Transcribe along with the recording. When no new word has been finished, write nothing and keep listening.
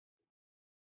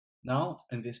Now,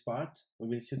 in this part, we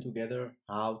will see together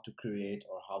how to create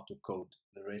or how to code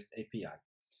the REST API.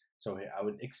 So here I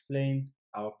will explain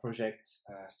our project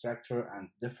structure and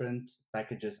different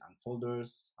packages and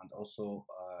folders and also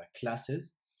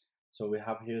classes. So we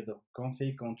have here the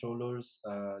config controllers,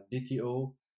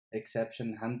 DTO,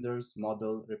 exception handlers,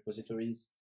 model, repositories,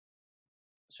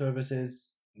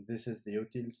 services. This is the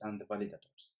utils and the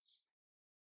validators.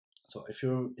 So if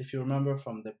you remember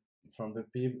from the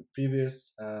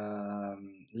previous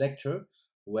lecture,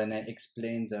 when I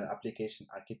explained the application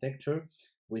architecture,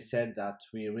 we said that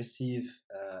we receive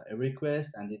a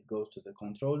request and it goes to the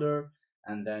controller,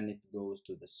 and then it goes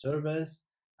to the service,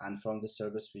 and from the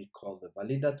service we call the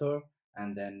validator,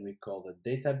 and then we call the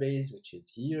database, which is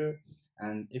here.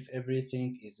 And if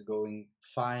everything is going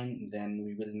fine, then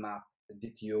we will map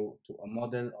DTO to a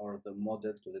model, or the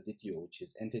model to the DTO, which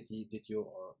is entity DTO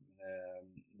or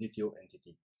DTO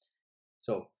entity.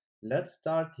 So let's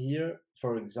start here.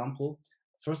 For example,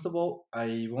 first of all,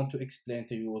 I want to explain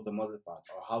to you the model part,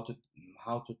 or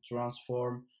how to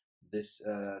transform this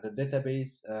the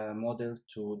database model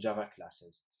to Java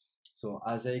classes. So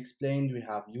as I explained, we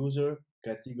have user,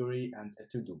 category, and a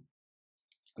to-do.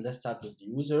 Let's start with the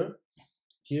user.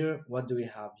 Here, what do we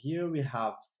have here? We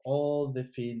have all the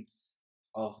fields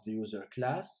of the user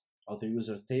class or the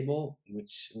user table,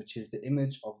 which is the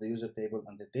image of the user table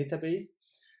on the database.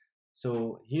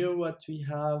 So here what we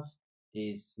have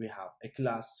is we have a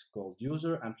class called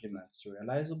user implements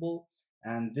serializable,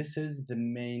 and this is the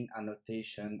main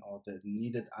annotation or the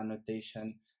needed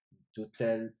annotation to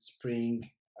tell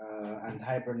Spring and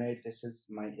Hibernate. This is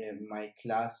my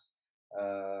class,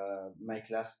 the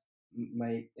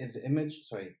image.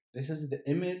 Sorry, this is the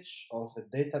image of the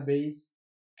database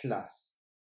class.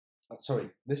 Sorry,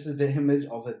 this is the image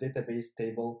of the database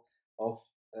table of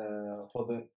for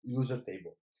the user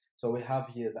table. So we have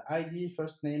here the ID,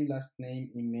 first name, last name,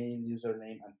 email,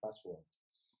 username, and password.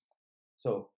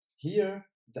 So here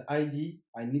the ID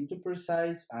I need to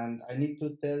precise, and I need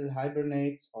to tell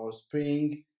Hibernate or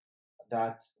Spring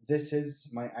that this is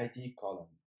my ID column,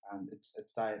 and it's a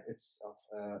type, it's of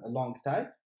a long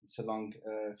type, it's a long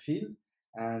field,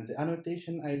 and the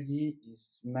annotation ID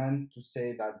is meant to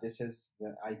say that this is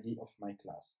the ID of my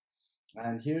class.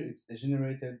 And here it's the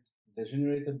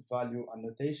generated value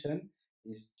annotation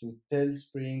is to tell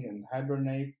Spring and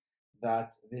Hibernate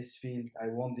that this field, I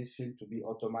want this field to be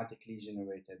automatically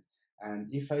generated. And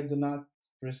if I do not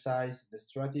precise the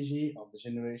strategy of the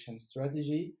generation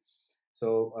strategy,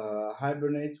 so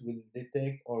Hibernate will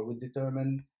detect or will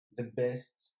determine the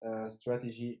best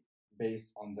strategy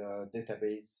based on the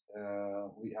database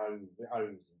we are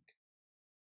using.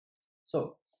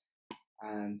 So,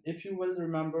 and if you will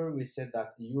remember, we said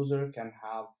that the user can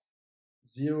have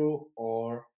 0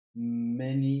 or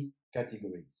many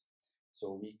categories.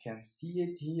 So we can see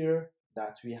it here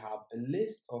that we have a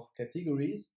list of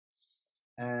categories,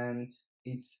 and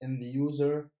it's in the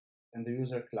user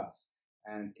class,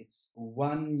 and it's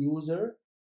one user.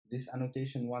 This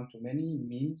annotation one to many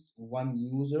means one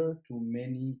user to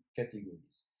many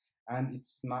categories, and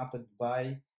it's mapped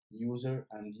by user,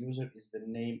 and user is the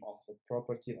name of the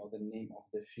property or the name of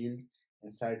the field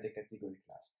inside the category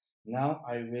class. Now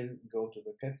I will go to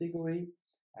the category,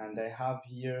 and I have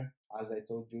here, as I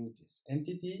told you, this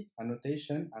entity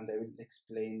annotation, and I will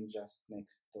explain just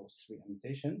next those three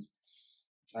annotations.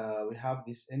 We have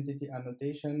this entity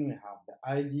annotation, we have the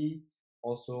ID,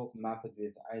 also mapped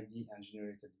with ID and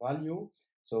generated value.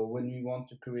 So when we want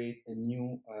to create a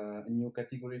new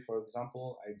category, for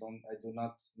example, I do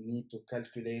not need to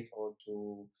calculate or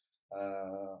to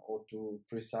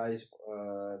precise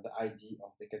the ID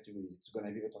of the category. It's going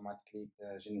to be automatically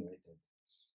generated.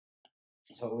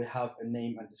 So we have a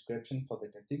name and description for the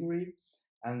category,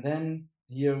 and then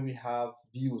here we have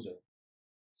the user.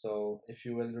 So if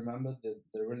you will remember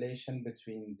the relation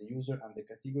between the user and the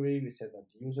category, we said that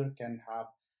the user can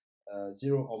have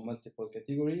 0 or multiple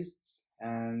categories.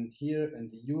 And here in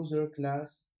the user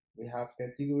class, we have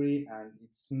category, and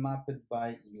it's mapped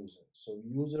by user. So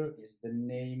user is the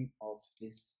name of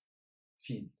this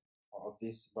field or of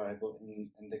this variable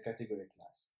in the category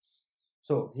class.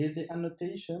 So here the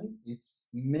annotation, it's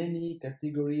many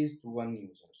categories to one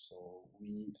user. So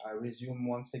I resume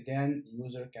once again,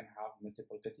 user can have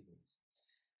multiple categories.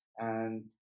 And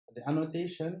the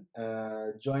annotation,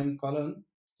 join column,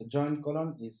 the join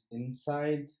column is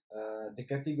inside the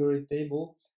category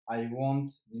table. I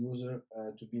want the user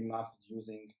to be mapped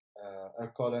using a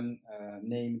column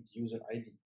named user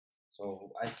ID.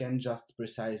 So I can just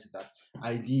precise that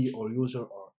ID or user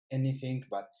or anything,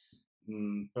 but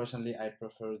personally, I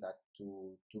prefer that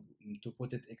to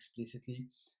put it explicitly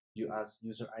you as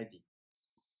user ID.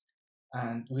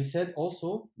 And we said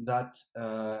also that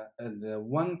the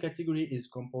one category is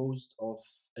composed of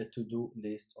a to-do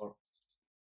list or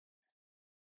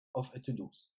of a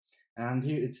to-dos. And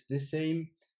here it's the same.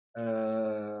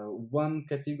 One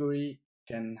category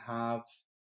can have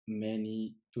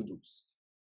many to-dos.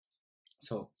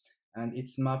 So, and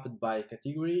it's mapped by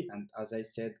category. And as I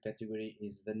said, category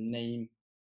is the name.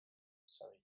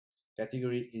 Sorry,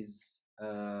 category is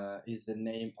the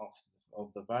name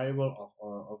of the variable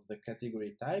or of the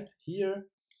category type here.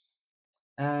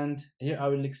 And here I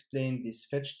will explain this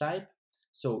fetch type.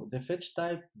 So the fetch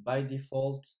type by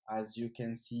default, as you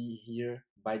can see here,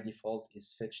 by default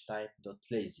is fetch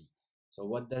type.lazy. So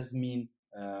what does mean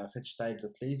fetch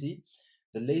type.lazy?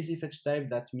 The lazy fetch type,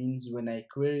 that means when I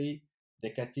query the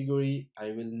category,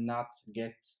 I will not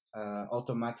get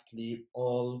automatically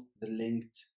all the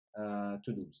linked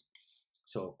to-dos.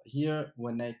 So here,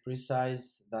 when I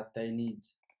precise that I need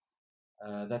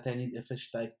a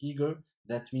fetch type eager,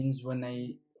 that means when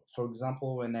I, for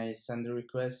example, when I send a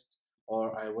request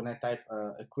or when I type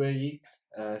a query,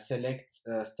 select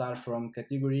star from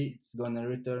category, it's gonna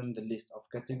return the list of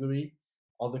category,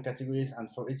 all the categories,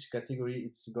 and for each category,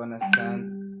 it's gonna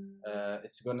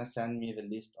send me the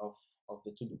list of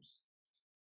the to-dos.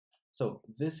 So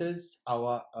this is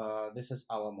our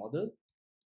model,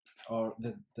 or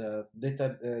the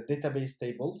database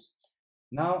tables.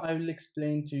 Now I will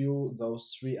explain to you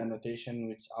those three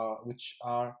annotations which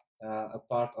are a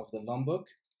part of the Lombok.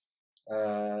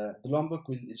 The Lombok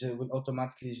will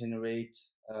automatically generate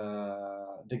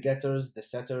the getters, the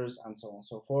setters, and so on and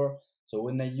so forth. So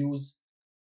when I use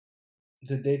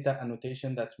the data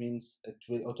annotation, that means it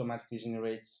will automatically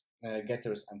generate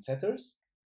getters and setters.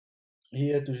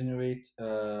 Here to generate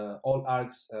all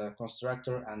args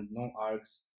constructor and no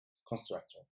args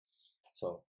constructor.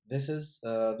 So this is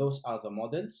those are the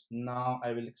models. Now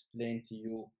I will explain to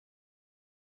you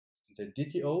the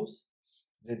DTOs.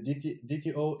 The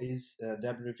DTO is the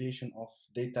abbreviation of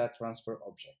data transfer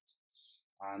object.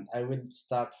 And I will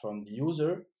start from the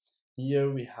user.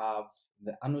 Here we have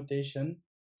the annotation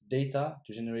data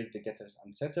to generate the getters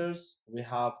and setters. We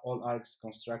have all args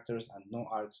constructors and no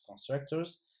args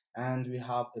constructors. And we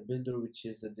have a builder, which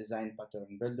is the design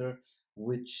pattern builder,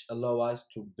 which allow us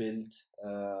to build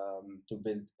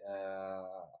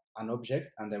an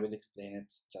object, and I will explain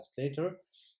it just later.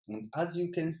 And as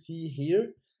you can see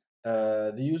here,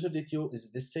 the user DTO is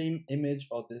the same image,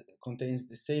 or contains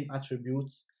the same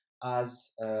attributes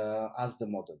as the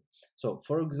model. So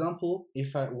for example,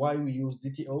 why we use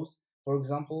DTOs, for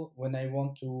example, when I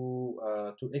want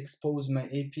to expose my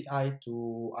API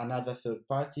to another third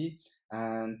party,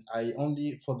 and I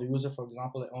only, for the user, for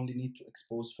example, I only need to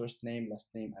expose first name, last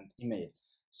name, and email.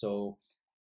 So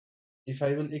if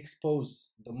I will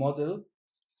expose the model,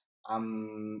 I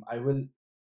will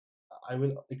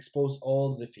expose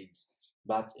all the fields.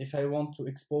 But if I want to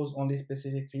expose only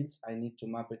specific fields, I need to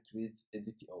map it with a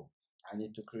DTO. I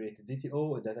need to create a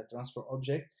DTO, a data transfer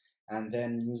object, and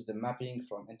then use the mapping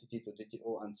from entity to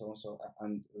DTO and so on,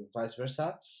 and vice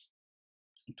versa,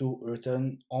 to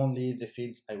return only the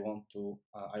fields I want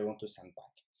to send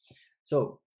back.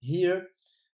 So here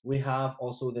we have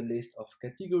also the list of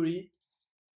category,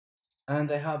 and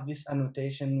I have this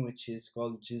annotation which is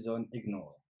called JSON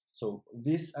ignore. So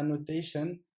this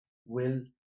annotation will,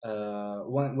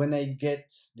 when I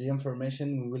get the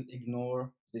information, we will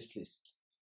ignore this list.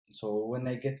 So when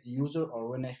I get user or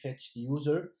when I fetch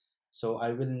user, so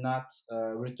I will not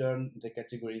return the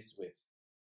categories with.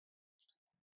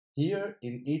 Here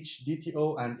in each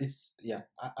DTO, and it's, yeah,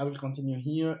 I will continue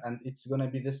here, and it's gonna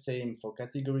be the same for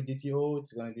category DTO.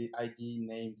 It's gonna be ID,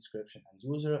 name, description, and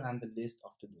user, and the list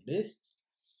of to-do lists,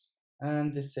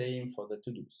 and the same for the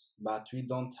to-dos. But we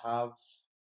don't have,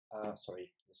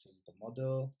 sorry, this is the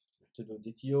model to-do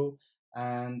DTO,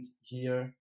 and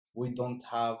here we don't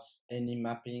have any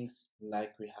mappings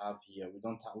like we have here. We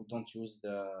don't use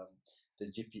the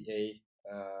GPA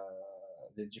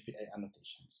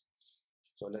annotations.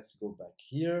 So let's go back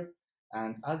here.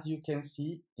 And as you can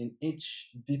see, in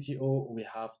each DTO, we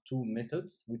have two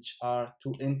methods, which are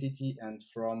to entity and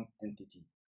from entity.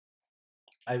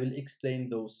 I will explain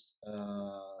those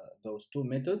two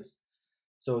methods.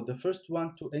 So the first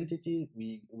one, to entity,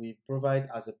 we provide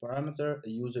as a parameter a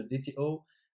user DTO,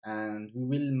 and we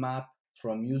will map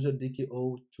from user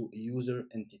DTO to a user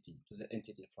entity, to the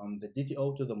entity, from the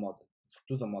DTO to the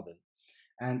model.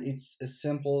 And it's a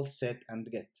simple set and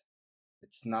get.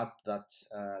 It's not that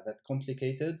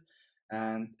complicated.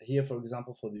 And here, for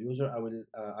example, for the user, I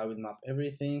will map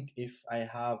everything. If I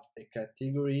have a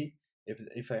category,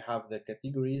 if I have the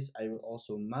categories, I will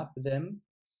also map them.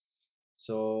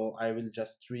 So I will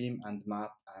just stream and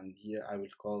map, and here I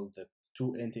will call the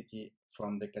to entity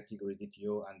from the category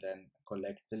DTO and then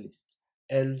collect the list.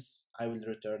 Else I will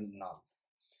return null.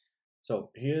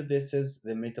 So here this is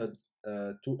the method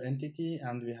to entity,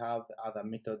 and we have the other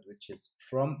method which is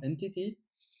from entity.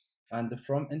 And the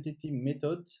from entity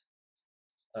method,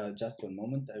 just one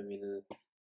moment, I will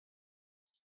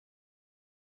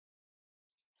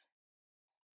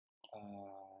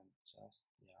just,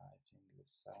 yeah, I think the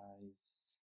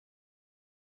size.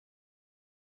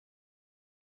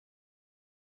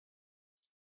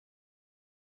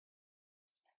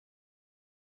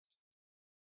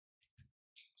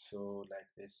 So like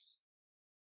this,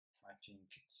 I think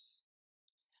it's,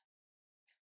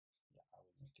 yeah, I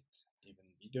will make it even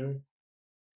bigger.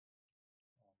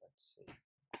 Let's say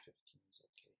 15 is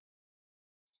okay.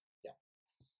 Yeah,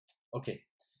 okay.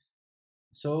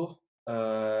 So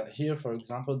here, for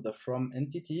example, the from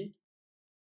entity,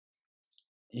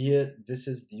 here, this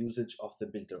is the usage of the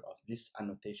builder, of this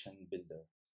annotation builder,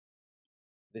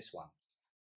 this one.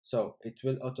 So it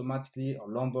will automatically, or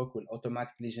Lombok will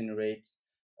automatically generate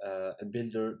a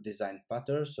builder design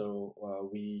pattern. So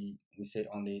we say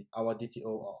only our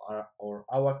DTO or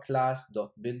our class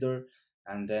dot builder,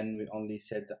 and then we only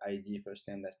set the ID, first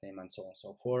name, last name, and so on and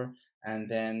so forth. And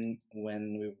then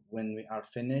when we are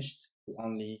finished, we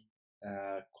only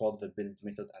call the build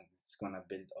method, and it's gonna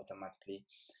build automatically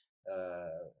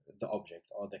the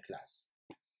object or the class.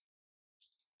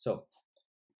 So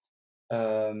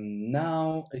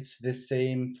now it's the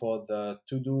same for the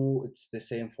to do. It's the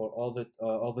same for all the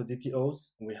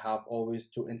DTOs. We have always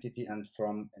to entity and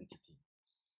from entity.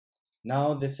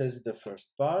 Now this is the first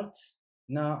part.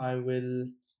 Now I will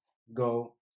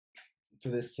go to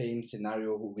the same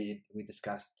scenario we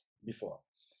discussed before.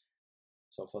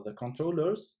 So for the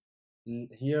controllers,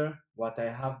 here what I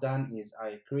have done is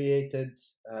I created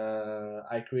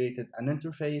an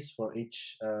interface for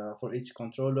each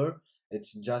controller.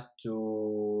 It's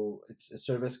a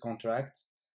service contract,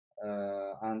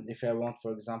 and if I want,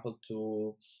 for example,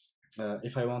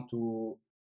 if I want to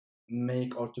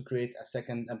make or to create a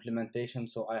second implementation,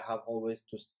 so I have always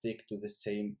to stick to the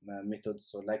same method.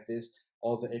 So like this,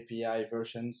 all the API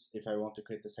versions, if I want to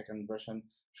create the second version,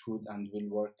 should and will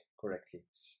work correctly.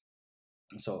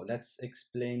 So let's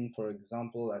explain, for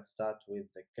example, let's start with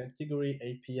the category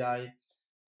API.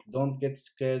 Don't get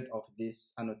scared of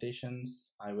these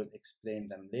annotations. I will explain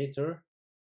them later.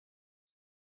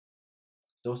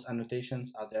 Those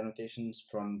annotations are the annotations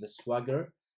from the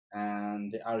Swagger,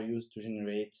 and they are used to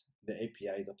generate the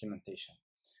API documentation.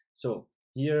 So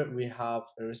here we have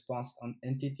a response on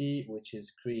entity, which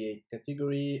is create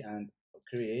category, and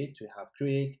create, we have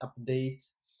create, update,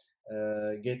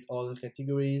 get all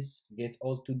categories, get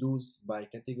all to-dos by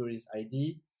categories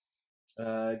ID,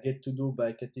 get to do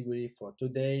by category for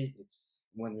today. It's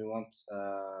when we want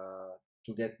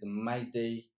to get the my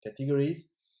day categories.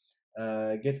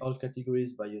 Get all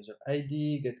categories by user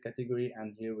ID, get category,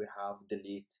 and here we have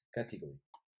delete category.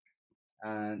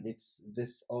 And it's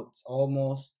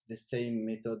almost the same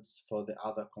methods for the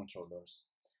other controllers.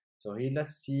 So here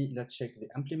let's check the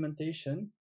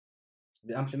implementation.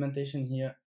 The implementation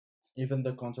here, even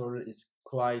the controller is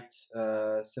quite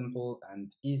simple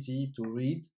and easy to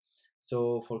read.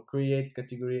 So for create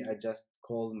category, I just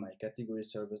call my category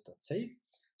service.save.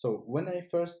 So when I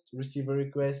first receive a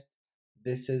request,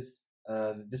 this is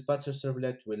the dispatcher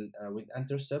servlet will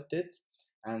intercept it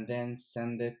and then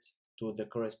send it to the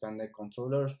corresponding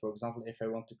controller. For example, if I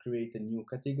want to create a new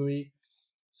category,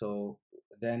 so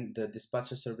then the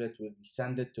dispatcher servlet will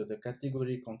send it to the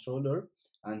category controller.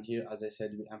 And here, as I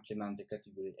said, we implement the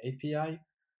category API,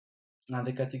 and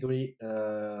the category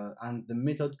and the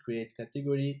method create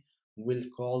category will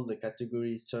call the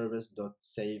category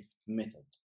service.save method,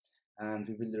 and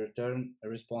we will return a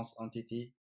response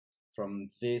entity from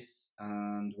this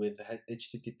and with the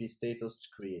HTTP status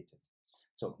created.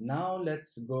 So now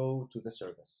let's go to the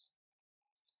service.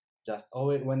 Just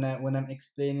always when I'm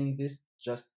explaining this,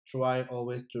 just try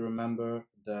always to remember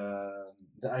the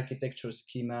architecture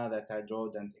schema that I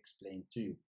drew and explained to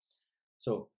you.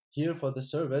 So here for the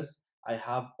service, I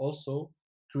have also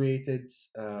created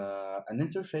an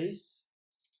interface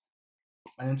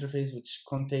which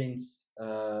contains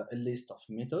a list of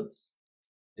methods.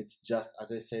 It's just,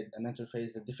 as I said, an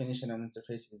interface. The definition of an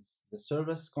interface is the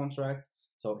service contract.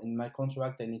 So in my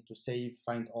contract, I need to save,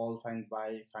 find all, find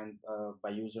by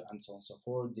user, and so on and so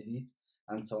forth, delete,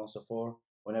 and so on and so forth.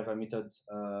 Whenever method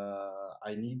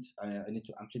I need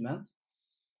to implement.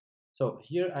 So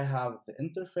here I have the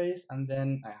interface, and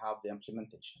then I have the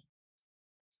implementation.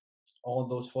 all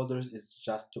those folders is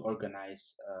just to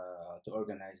organize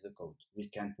the code. We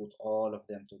can put all of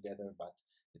them together, but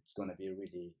it's going to be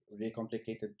really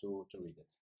complicated to read it.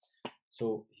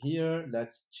 So here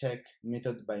let's check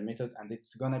method by method, and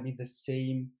it's going to be the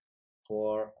same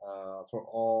for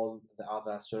all the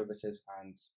other services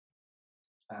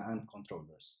and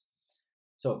controllers.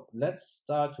 So let's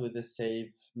start with the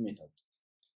save method.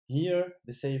 Here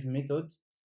the save method,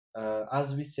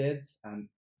 as we said, and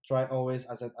try always,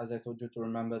 as I told you, to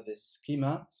remember this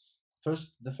schema.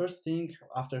 The first thing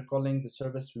after calling the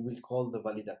service, we will call the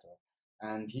validator.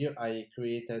 And here I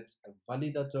created a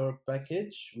validator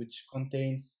package which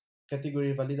contains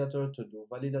category validator, to do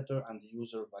validator, and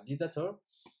user validator.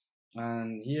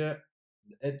 And here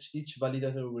each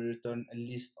validator will return a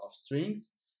list of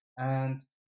strings. And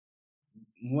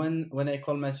when I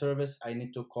call my service, I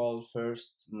need to call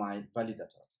first my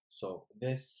validator. So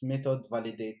this method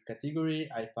validate category,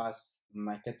 I pass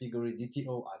my category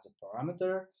DTO as a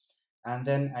parameter, and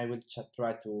then I will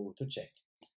try to check.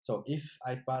 So if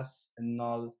I pass a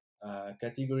null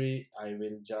category, I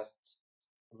will just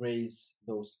raise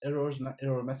those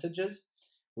error messages,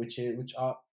 which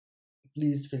are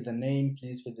please fill the name,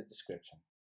 please fill the description.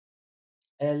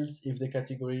 Else, if the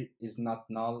category is not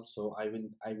null, so I will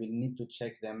need to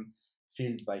check them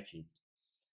field by field.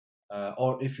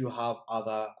 Or if you have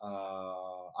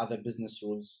other business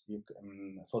rules, you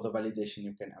can, for the validation,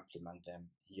 you can implement them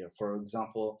here. For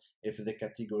example, if the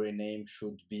category name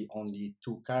should be only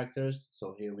 2 characters,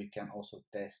 so here we can also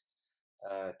test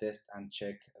and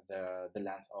check the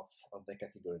length of the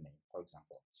category name, for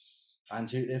example. And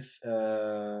here, if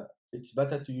it's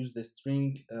better to use the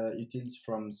string utils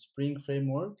from Spring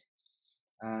Framework,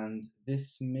 and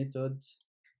this method,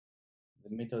 the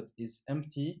method is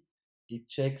empty. It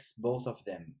checks both of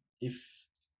them, if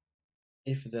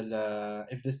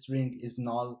the string is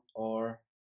null or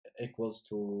equals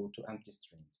to empty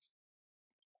string.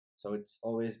 So it's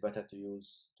always better to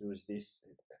use this,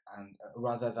 and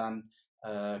rather than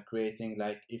creating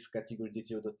like if category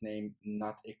DTO.name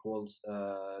not equals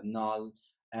null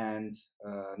and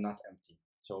not empty.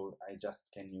 So I just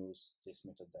can use this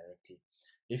method directly.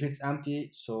 If it's empty,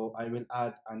 so I will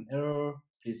add an error,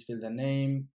 please fill the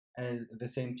name, and the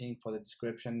same thing for the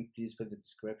description, please fill the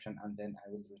description, and then I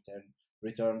will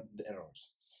return the errors.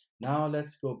 Now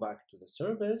let's go back to the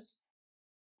service.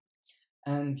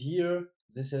 And here,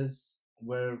 this is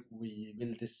where we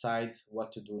will decide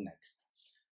what to do next.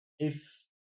 If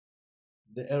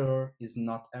the error is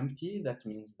not empty, that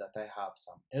means that I have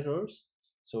some errors.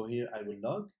 So here I will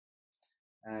log,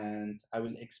 and I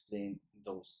will explain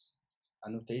those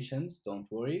annotations. Don't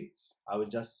worry, I will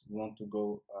just want to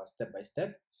go step by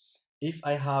step. If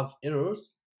I have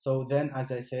errors, so then,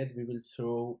 as I said, we will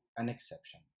throw an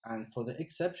exception. And for the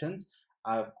exceptions,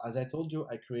 as I told you,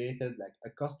 I created like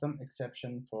a custom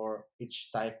exception for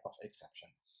each type of exception.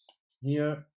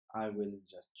 Here, I will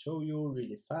just show you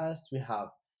really fast. We have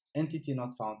entity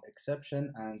not found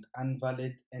exception and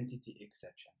invalid entity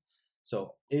exception.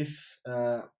 So if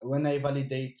when I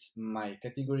validate my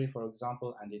category, for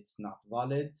example, and it's not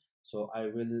valid, so I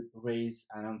will raise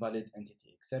an invalid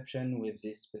entity exception with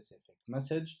this specific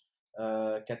message.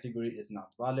 Category is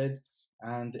not valid,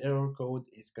 and the error code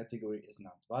is category is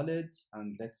not valid.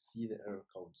 And let's see the error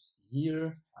codes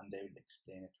here, and I will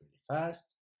explain it really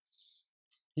fast.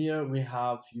 Here we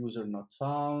have user not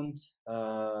found,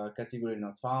 category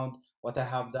not found. What I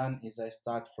have done is I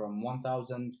start from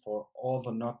 1000 for all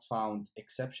the not found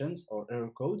exceptions or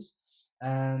error codes,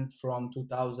 and from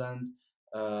 2000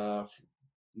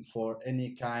 for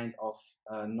any kind of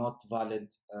not valid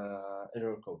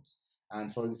error codes.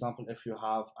 And for example, if you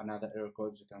have another error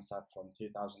code, you can start from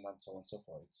 3000 and so on and so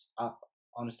forth. It's up,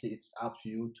 honestly, it's up to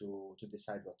you to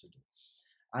decide what to do.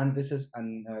 And this is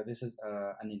an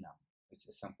enum. It's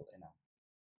a sample enum.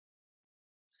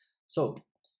 So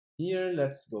here,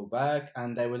 let's go back,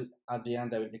 and I will, at the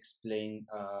end, I will explain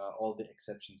all the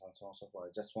exceptions and so on and so forth.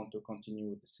 I just want to continue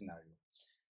with the scenario.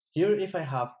 Here, if I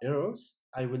have errors,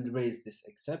 I will raise this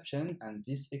exception, and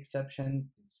this exception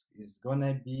is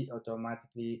gonna be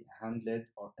automatically handled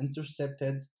or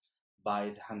intercepted by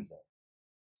the handler.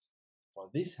 For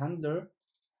this handler,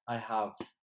 I have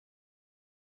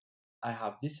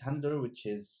this handler which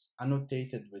is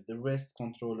annotated with the REST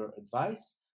controller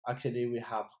advice. Actually, we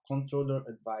have controller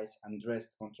advice and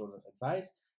REST controller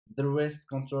advice. The REST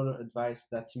controller advice,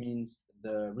 that means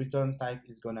the return type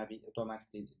is gonna be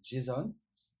automatically JSON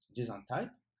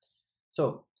type.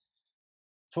 So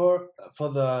for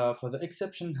the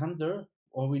exception handler,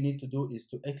 all we need to do is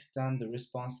to extend the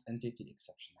response entity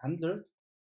exception handler.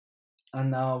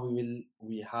 And now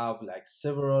we have like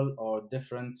several or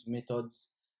different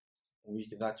methods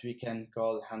we can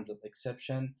call handle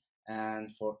exception,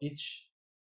 and for each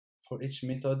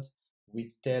method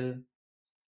we tell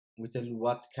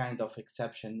what kind of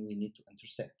exception we need to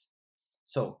intercept.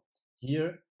 So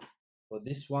here for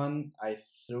this one, I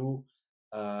throw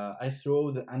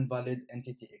the invalid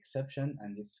entity exception,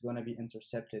 and it's going to be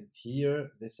intercepted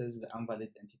here. This is the invalid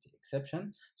entity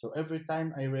exception. So every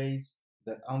time I raise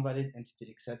the invalid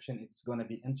entity exception, it's going to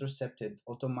be intercepted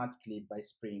automatically by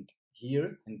Spring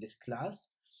here in this class.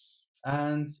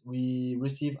 And we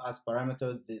receive as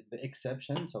parameter the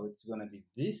exception. So it's going to be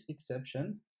this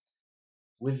exception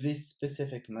with this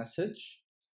specific message,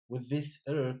 with this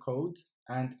error code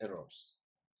and errors.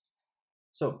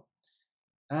 So,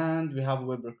 and we have a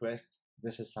web request.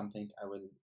 This is something I will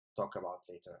talk about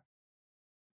later.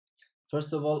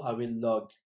 First of all, I will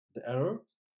log the error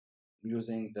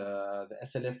using the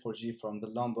SLF4G from the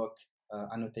Lombok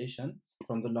annotation,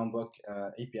 from the Lombok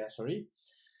API, sorry.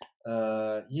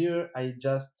 Here I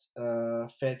just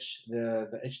fetch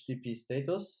the HTTP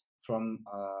status from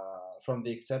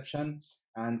the exception,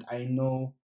 and I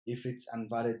know if it's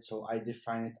invalid, so I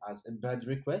define it as a bad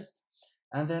request.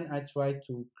 And then I try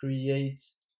to create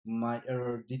my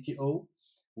error DTO,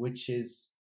 which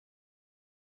is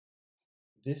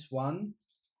this one.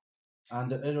 And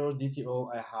the error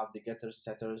DTO, I have the getters,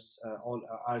 setters, all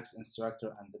args,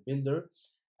 instructor, and the builder.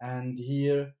 And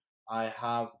here I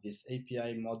have this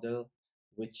API model,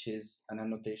 which is an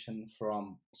annotation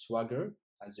from Swagger,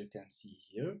 as you can see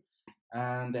here.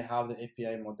 And they have the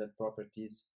API model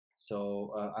properties.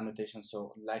 So annotation.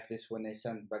 So like this, when I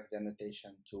send back the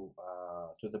annotation to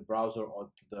the browser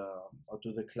or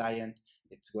to the client,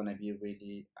 it's gonna be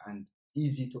really and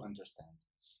easy to understand.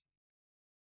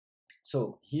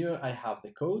 So here I have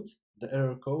the code, the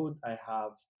error code. I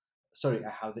have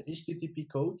the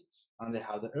HTTP code, and I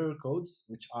have the error codes,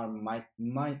 which are my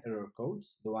error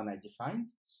codes, the one I defined.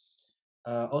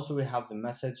 Also, we have the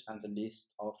message and the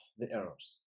list of the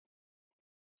errors.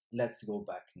 Let's go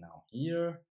back now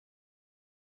here.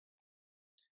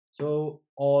 So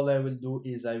all I will do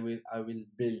is I will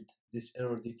build this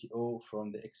error DTO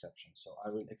from the exception. So I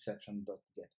will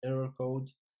exception.get error code,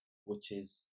 which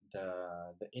is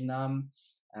the enum,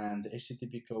 and the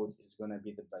HTTP code is going to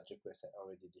be the batch request I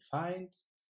already defined.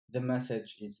 The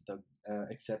message is the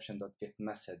exception.get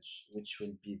message, which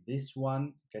will be this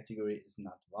one. Category is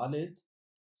not valid.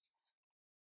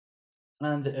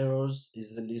 And the errors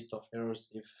is the list of errors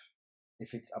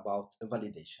if it's about a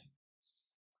validation.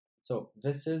 So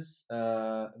this is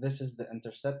the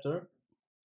interceptor.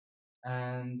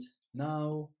 And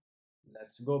now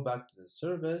let's go back to the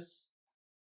service.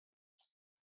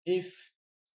 If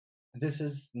this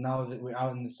is now that we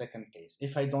are in the second case,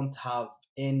 if I don't have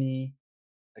any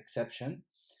exception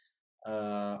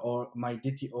or my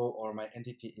DTO or my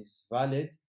entity is valid,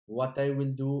 what I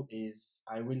will do is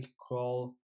I will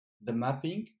call the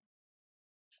mapping,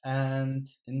 and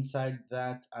inside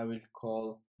that I will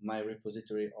call my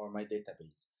repository or my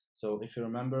database. So if you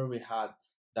remember, we had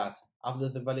that after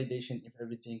the validation, if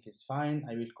everything is fine,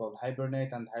 I will call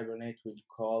Hibernate, and Hibernate will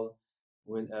call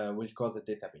the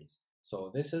database. So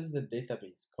this is the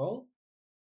database call.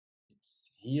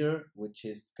 It's here, which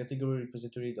is category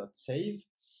repository.save,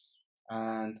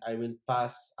 and I will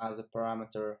pass as a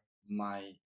parameter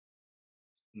my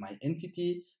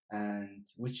entity, and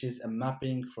which is a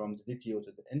mapping from the DTO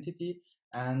to the entity.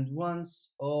 And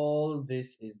once all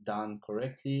this is done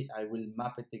correctly, I will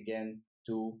map it again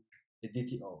to the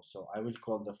DTO. So I will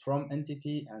call the from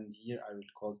entity, and here I will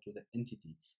call to the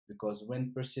entity, because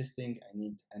when persisting, I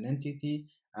need an entity,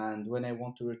 and when I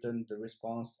want to return the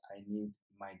response, I need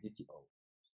my DTO.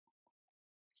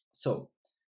 So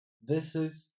this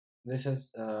is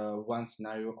one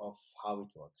scenario of how it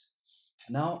works.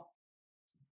 Now,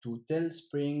 to tell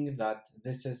Spring that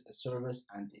this is a service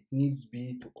and it needs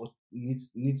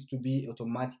to be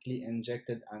automatically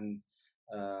injected, and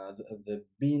the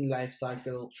bean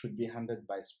lifecycle should be handled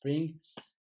by Spring,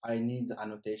 I need the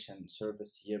annotation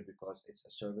service here, because it's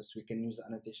a service. We can use the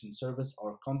annotation service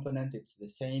or component, it's the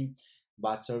same,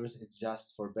 but service is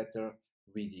just for better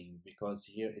reading, because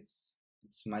here it's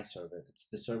my service, it's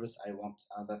the service I want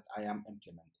that I am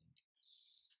implementing.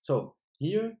 So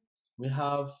here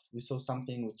we saw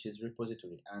something which is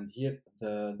repository, and here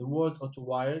the word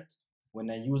auto-wired, when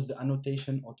I use the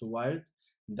annotation auto-wired,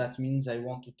 that means I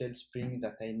want to tell Spring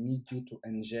that I need you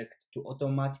to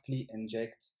automatically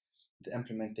inject the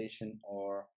implementation,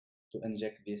 or to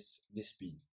inject this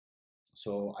bean.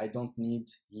 So I don't need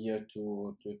here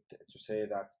to say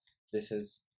that this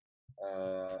is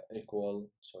equal,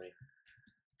 sorry,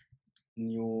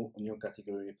 new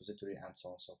category repository, and so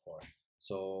on and so forth.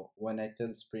 So when I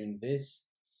tell Spring this,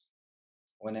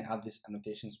 when I add this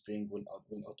annotation, Spring will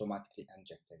automatically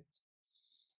inject it.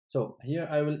 So here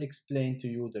I will explain to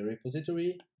you the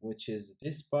repository, which is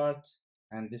this part,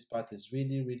 and this part is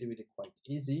really quite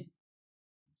easy.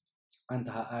 And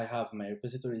I have my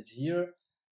repositories here.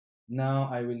 Now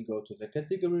I will go to the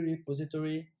category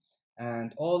repository,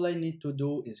 and all I need to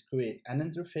do is create an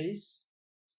interface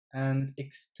and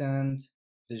extend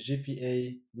the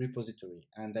GPA repository,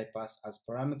 and I pass as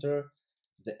parameter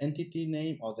the entity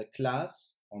name or the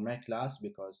class or my class,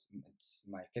 because it's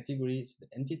my category, it's the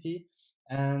entity,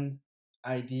 and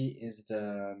ID is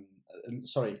the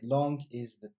long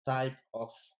is the type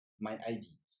of my ID.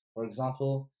 For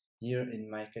example, here in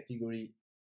my category,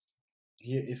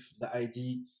 here if the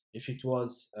ID, if it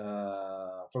was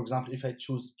for example, if I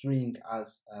choose string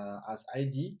as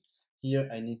ID, here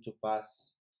I need to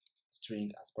pass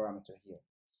string as parameter here.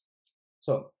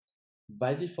 So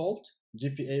by default,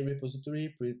 GPA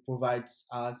repository provides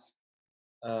us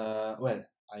well,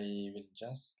 I will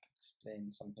just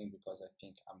explain something because I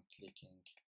think I'm clicking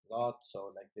a lot,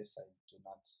 so like this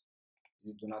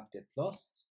you do not get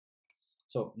lost.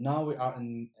 So now we are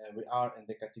in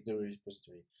the category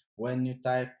repository. When you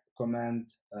type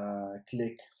command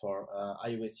click for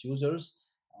iOS users,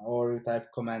 or you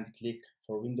type command click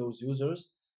for Windows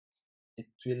users, it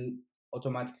will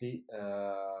automatically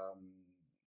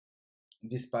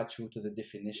dispatch you to the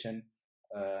definition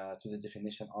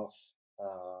of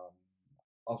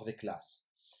the class.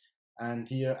 And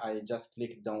here I just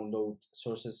click download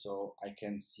sources, so I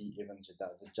can see even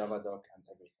the Java doc and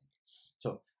everything.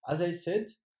 So as I said,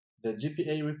 the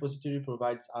GPA repository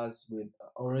provides us with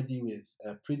already with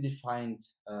predefined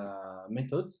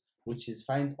methods, which is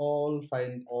find all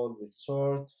with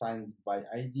sort, find by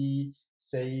ID,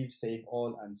 save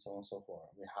all, and so on and so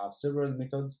forth. We have several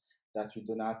methods that we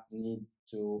do not need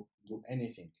to do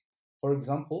anything. For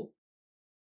example,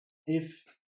 if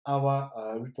our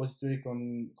repository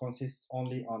consists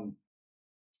only on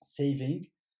saving,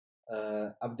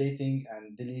 updating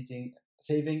and deleting,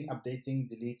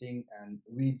 and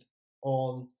read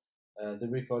all the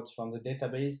records from the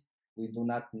database, we do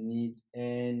not need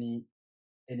any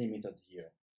method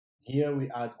here. Here we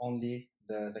add only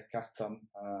the custom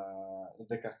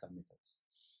methods.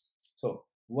 So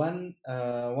one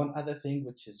other thing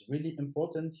which is really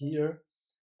important here,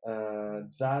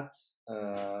 that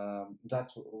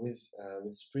with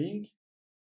Spring,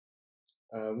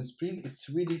 it's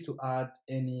really to add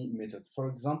any method. For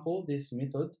example, this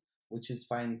method, which is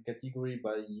find category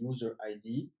by user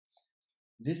ID,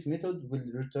 this method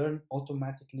will return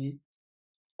automatically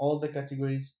all the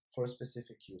categories for a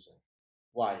specific user.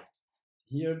 Why?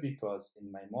 Here, because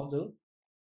in my model,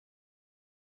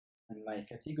 in my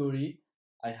category,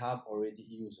 I have already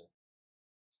a user.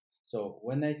 So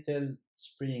when I tell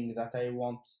Spring that I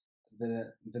want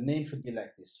the name should be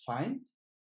like this, find,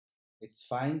 it's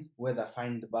find, whether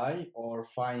find by or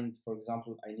find, for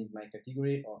example, I need my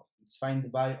category, or it's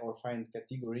find by or find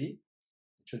category.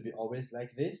 It should be always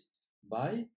like this,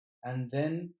 by, and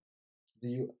then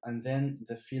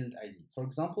the field ID. For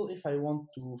example, if I want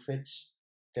to fetch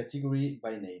category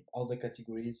by name, all the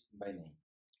categories by name,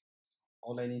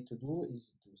 all I need to do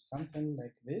is do something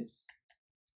like this.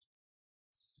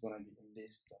 It's gonna be a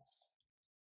list of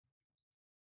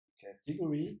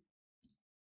category.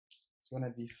 It's gonna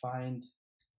be find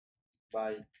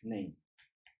by name,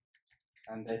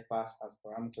 and I pass as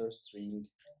parameter string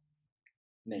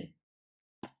name.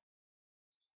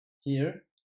 Here,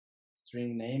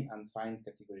 string name and find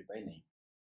category by name.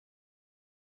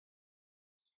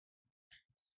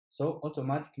 So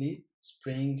automatically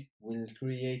Spring will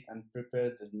create and prepare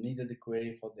the needed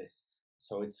query for this.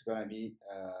 So it's gonna be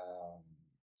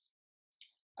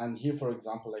and here, for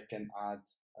example, I can add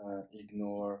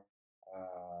ignore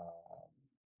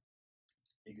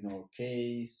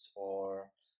case, or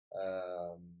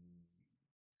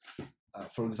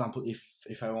for example,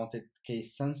 if I wanted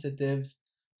case sensitive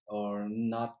or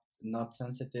not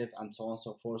sensitive, and so on and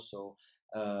so forth. So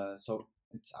so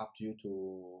it's up to you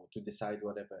to decide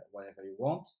whatever you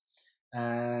want.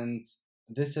 And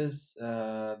this is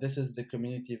the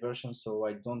community version, so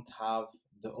I don't have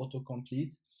the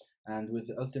autocomplete. And with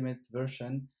the ultimate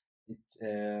version,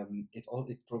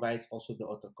 it provides also the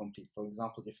autocomplete. For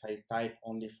example, if I type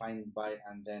only find by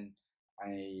and then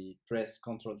I press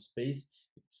Control space,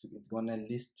 it's gonna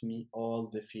list me all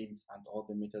the fields and all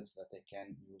the methods that I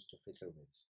can use to filter with.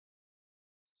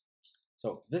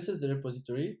 So this is the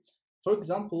repository. For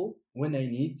example, when I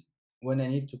need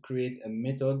to create a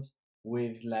method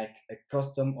with like a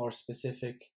custom or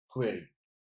specific query.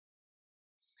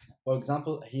 For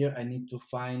example, here I need to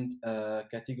find a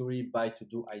category by to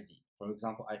do ID. For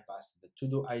example, I pass the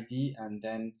to-do ID, and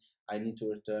then I need to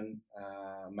return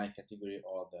my category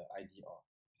or the ID or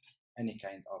any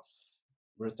kind of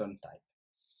return type.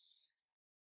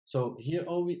 So here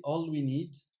all we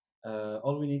need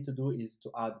to do is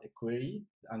to add a query,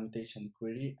 the annotation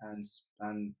query, and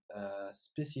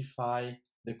specify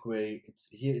the query.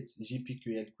 It's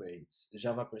GPQL query. It's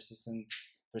Java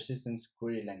persistence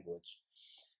query language.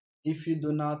 If you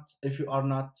are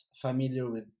not familiar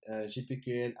with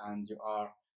GPQL and you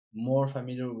are more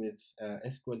familiar with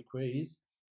SQL queries,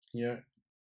 here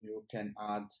you can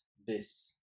add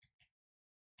this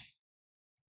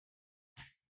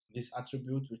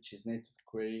attribute, which is native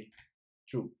query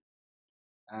true.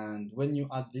 And when you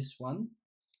add this one,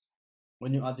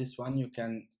 you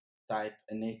can type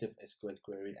a native SQL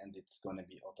query, and it's going to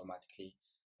be automatically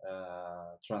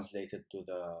translated to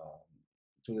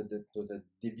the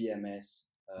DBMS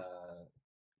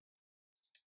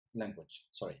language.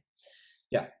 Sorry.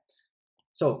 Yeah.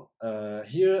 So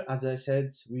here, as I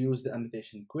said, we use the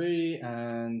annotation query,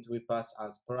 and we pass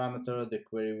as parameter the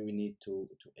query we need to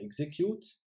execute.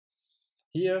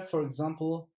 Here, for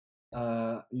example,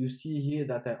 you see here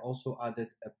that I also added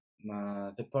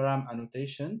the param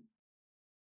annotation.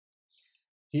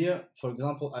 Here, for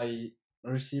example, I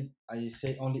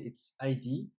say only its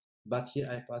ID, but here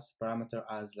I pass parameter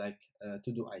as like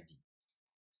to-do ID.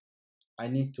 I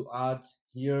need to add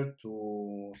here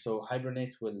so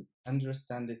Hibernate will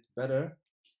understand it better.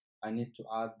 I need to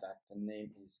add that the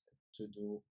name is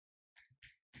to-do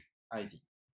ID.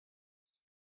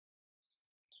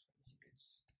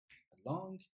 It's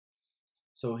long.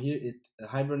 So here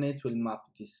Hibernate will map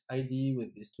this ID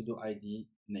with this to-do ID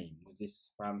name, with this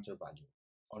parameter value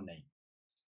or name.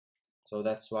 So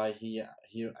that's why here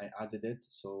I added it.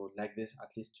 So like this,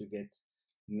 at least you get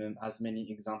as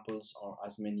many examples or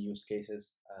as many use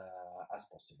cases as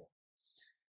possible.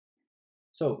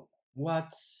 So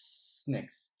what's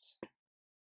next?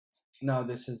 Now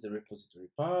this is the repository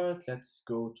part. Let's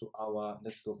go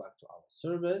back to our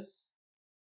service.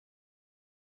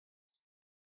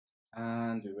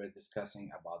 And we were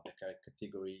discussing about the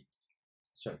category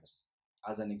service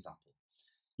as an example.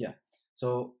 Yeah.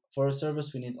 So for a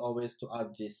service, we need always to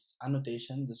add this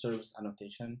annotation, the service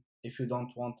annotation. If you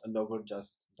don't want a logo,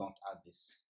 just don't add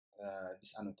this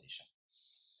annotation.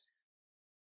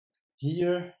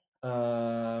 Here,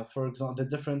 for example, the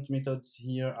different methods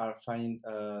here are find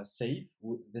save.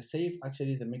 The save,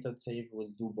 actually, the method save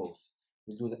will do both.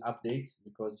 We'll do the update,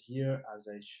 because here, as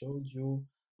I showed you,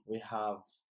 we have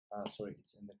sorry,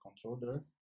 it's in the controller,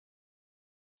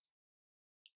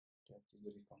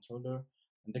 category controller.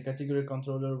 In the category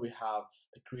controller, we have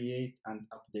a create and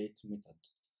update method.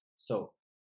 So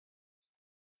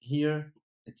here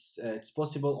it's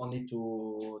possible only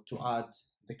to add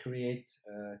the create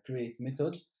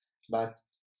method, but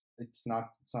it's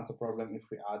not a problem if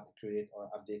we add create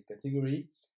or update category.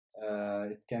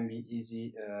 It can be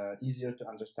easier to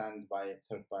understand by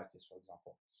third parties, for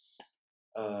example.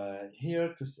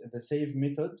 Here, to the save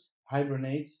method,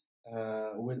 Hibernate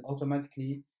will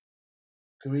automatically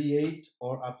create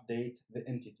or update the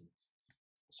entity.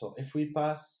 So if we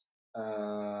pass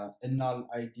a null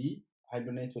ID,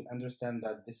 Hibernate will understand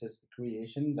that this is a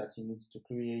creation, that he needs to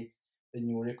create a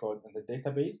new record in the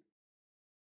database.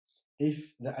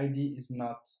 If the ID is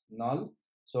not null,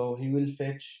 so he will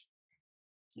fetch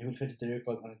the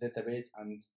record on the database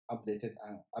and update it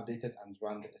and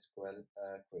run the SQL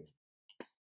query.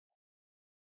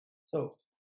 So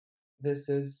this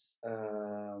is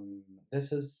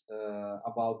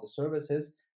about the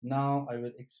services. Now I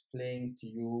will explain to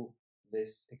you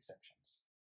these exceptions.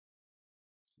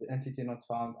 The entity not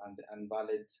found and the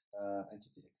invalid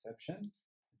entity exception.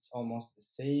 It's almost the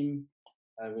same.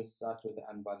 I will start with the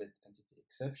invalid entity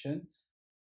exception.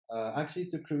 Actually,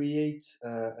 to create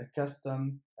a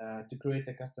custom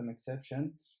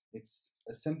exception, it's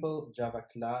a simple Java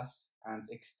class and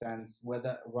extends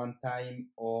whether runtime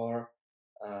or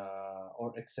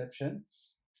exception.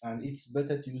 And it's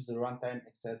better to use the runtime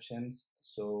exceptions.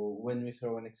 So when we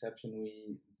throw an exception,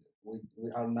 we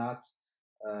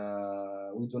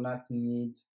do not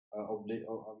need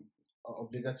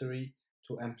obligatory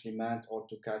to implement or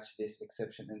to catch this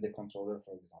exception in the controller,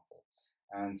 for example.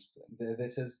 And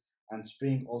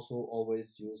Spring also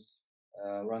always use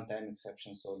runtime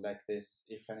exception. So like this,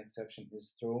 if an exception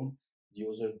is thrown, the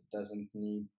user doesn't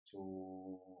need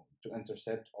to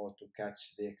intercept or to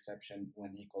catch the exception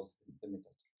when he calls the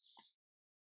method.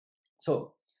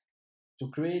 So to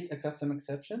create a custom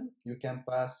exception, you can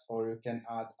pass or you can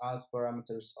add as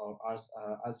parameters or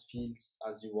as fields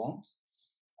as you want.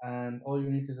 And all you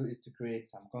need to do is to create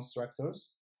some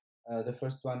constructors. The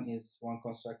first one is one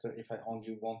constructor if I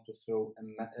only want to throw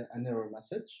an error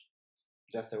message.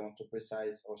 Just I want to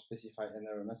precise or specify an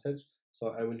error message.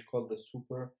 So I will call the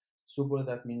super. Super,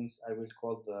 that means I will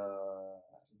call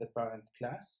the parent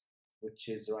class, which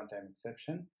is runtime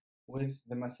exception, with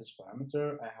the message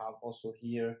parameter. I have also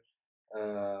here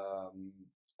um,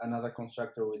 another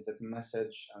constructor with the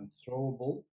message and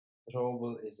throwable.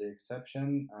 Throwable is the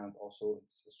exception, and also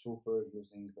it's a super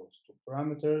using those two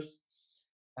parameters.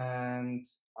 And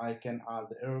I can add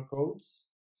the error codes,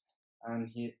 and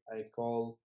here I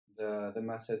call the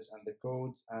message and the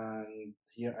codes, and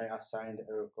here I assign the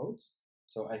error codes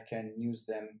so I can use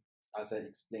them as I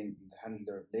explained in the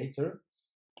handler later,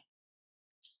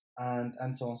 and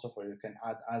so on and so forth. You can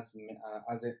add as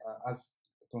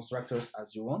constructors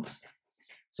as you want.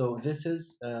 So this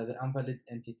is the invalid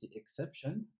entity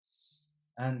exception.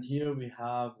 And here we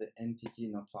have the entity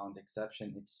not found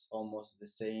exception. It's almost the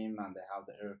same, and I have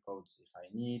the error codes if I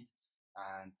need,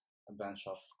 and a bunch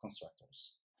of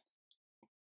constructors.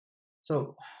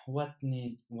 So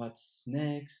what's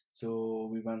next? So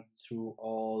we went through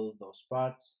all those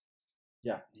parts.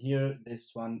 Yeah, here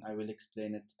this one I will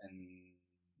explain it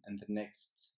in the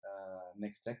next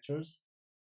lectures.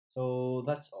 So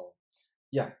that's all.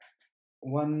 Yeah,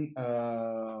 one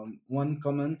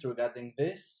comment regarding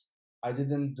this. I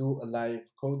didn't do a live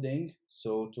coding,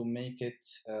 so to make it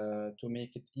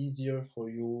easier for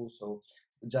you, so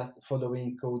just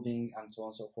following coding and so on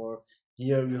and so forth.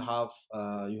 Here you have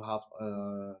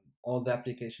all the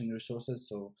application resources,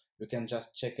 so you can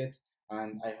just check it,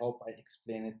 and I hope I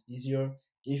explain it easier.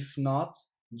 If not,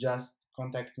 just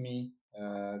contact me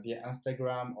via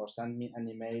Instagram or send me an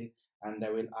email, and I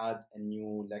will add a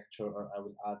new lecture, or I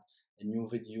will add a new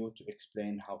video to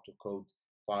explain how to code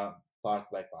part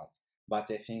by part.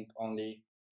 But I think only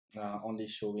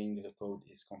showing the code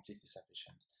is completely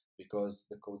sufficient, because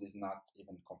the code is not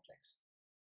even complex.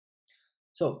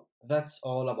 So that's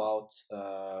all about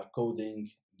coding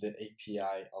the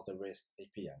API or the REST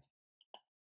API.